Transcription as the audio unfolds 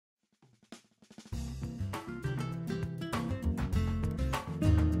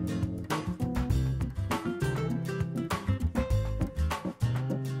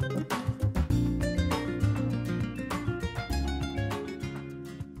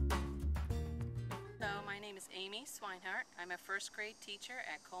Swinehart. I'm a first grade teacher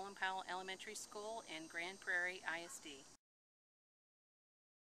at Colin Powell Elementary School in Grand Prairie ISD.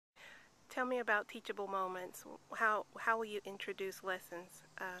 Tell me about teachable moments. How will you introduce lessons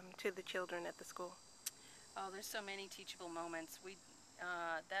to the children at the school? Oh, there's so many teachable moments.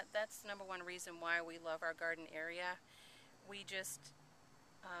 That's number one reason why we love our garden area. We just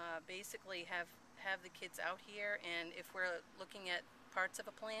basically have the kids out here, and if we're looking at parts of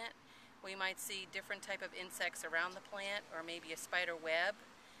a plant, we might see different type of insects around the plant, or maybe a spider web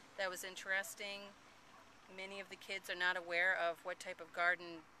that was interesting. Many of the kids are not aware of what type of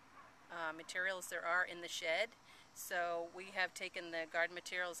garden materials there are in the shed. So we have taken the garden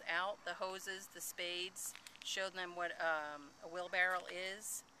materials out, the hoses, the spades, showed them what a wheelbarrow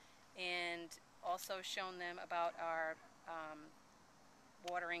is, and also shown them about our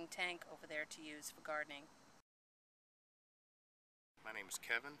watering tank over there to use for gardening. My name is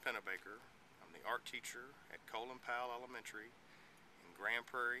Kevin Pennebaker. I'm the art teacher at Colin Powell Elementary in Grand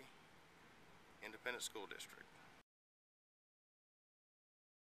Prairie Independent School District.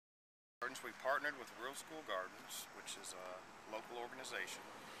 We partnered with Real School Gardens, which is a local organization,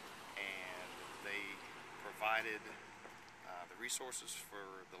 and they provided the resources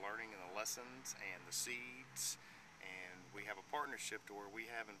for the learning and the lessons and the seeds, and we have a partnership to where we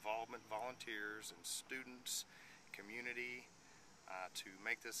have involvement, volunteers and students, community, to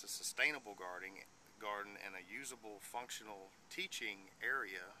make this a sustainable garden and a usable, functional teaching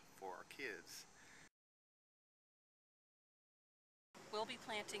area for our kids. We'll be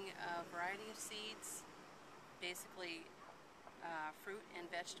planting a variety of seeds, basically fruit and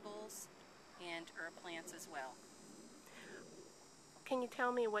vegetables, and herb plants as well. Can you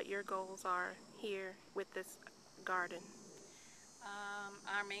tell me what your goals are here with this garden?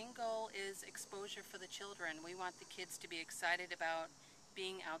 Our main goal is exposure for the children. We want the kids to be excited about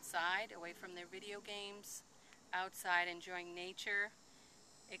being outside, away from their video games, outside enjoying nature,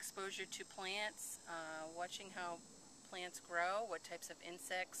 exposure to plants, watching how plants grow, what types of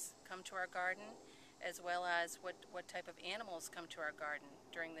insects come to our garden, as well as what type of animals come to our garden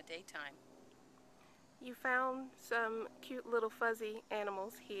during the daytime. You found some cute little fuzzy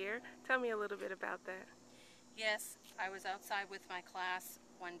animals here. Tell me a little bit about that. Yes, I was outside with my class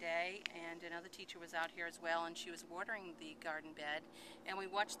one day, and another teacher was out here as well, and she was watering the garden bed, and we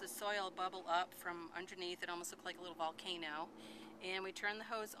watched the soil bubble up from underneath. It almost looked like a little volcano, and we turned the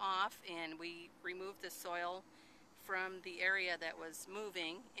hose off and we removed the soil from the area that was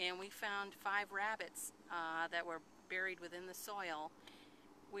moving, and we found 5 rabbits that were buried within the soil.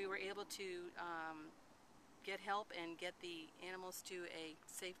 We were able to get help and get the animals to a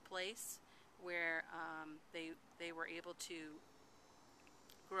safe place where they were able to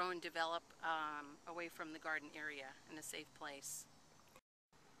grow and develop away from the garden area in a safe place.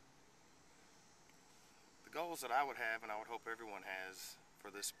 The goals that I would have, and I would hope everyone has for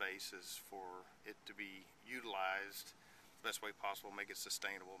this space, is for it to be utilized the best way possible, make it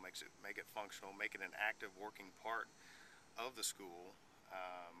sustainable, make it functional, make it an active working part of the school,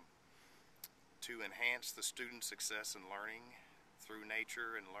 to enhance the student success in learning through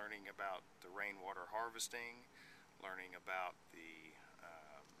nature and learning about the rainwater harvesting, learning about the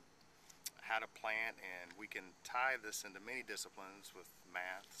how to plant, and we can tie this into many disciplines with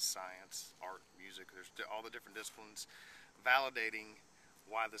math, science, art, music. There's all the different disciplines, validating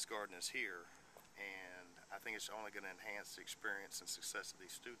why this garden is here, and I think it's only going to enhance the experience and success of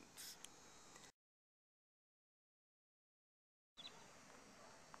these students.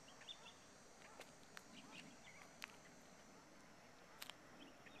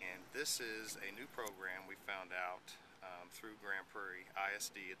 And this is a new program we found out through Grand Prairie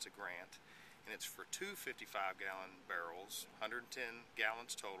ISD. It's a grant, and it's for 2 55-gallon barrels, 110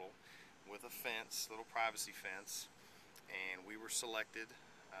 gallons total, with a fence, little privacy fence, and we were selected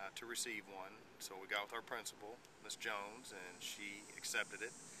to receive one. So we got with our principal, Ms. Jones, and she accepted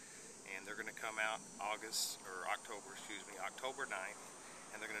it, and they're going to come out October 9th,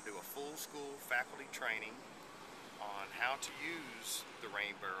 and they're going to do a full school faculty training on how to use the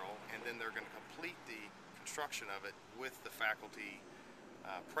rain barrel, and then they're going to complete the construction of it with the faculty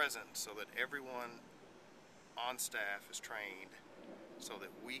present, so that everyone on staff is trained, so that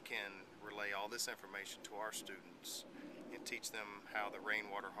we can relay all this information to our students and teach them how the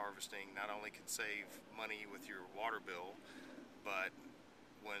rainwater harvesting not only can save money with your water bill, but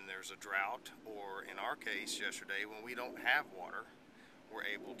when there's a drought, or in our case yesterday when we don't have water, we're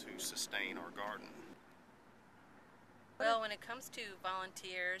able to sustain our garden. Well, when it comes to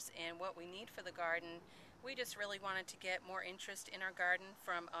volunteers and what we need for the garden, we just really wanted to get more interest in our garden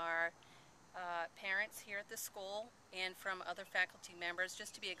from our parents here at the school and from other faculty members,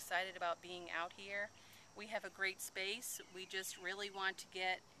 just to be excited about being out here. We have a great space. We just really want to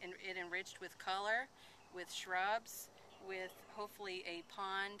get it enriched with color, with shrubs, with hopefully a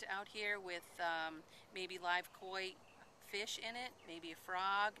pond out here with maybe live koi fish in it, maybe a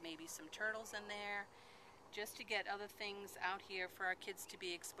frog, maybe some turtles in there, just to get other things out here for our kids to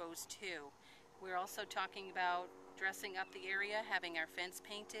be exposed to. We're also talking about dressing up the area, having our fence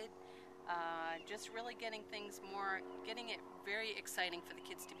painted, just really getting it very exciting for the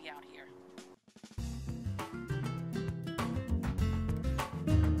kids to be out here.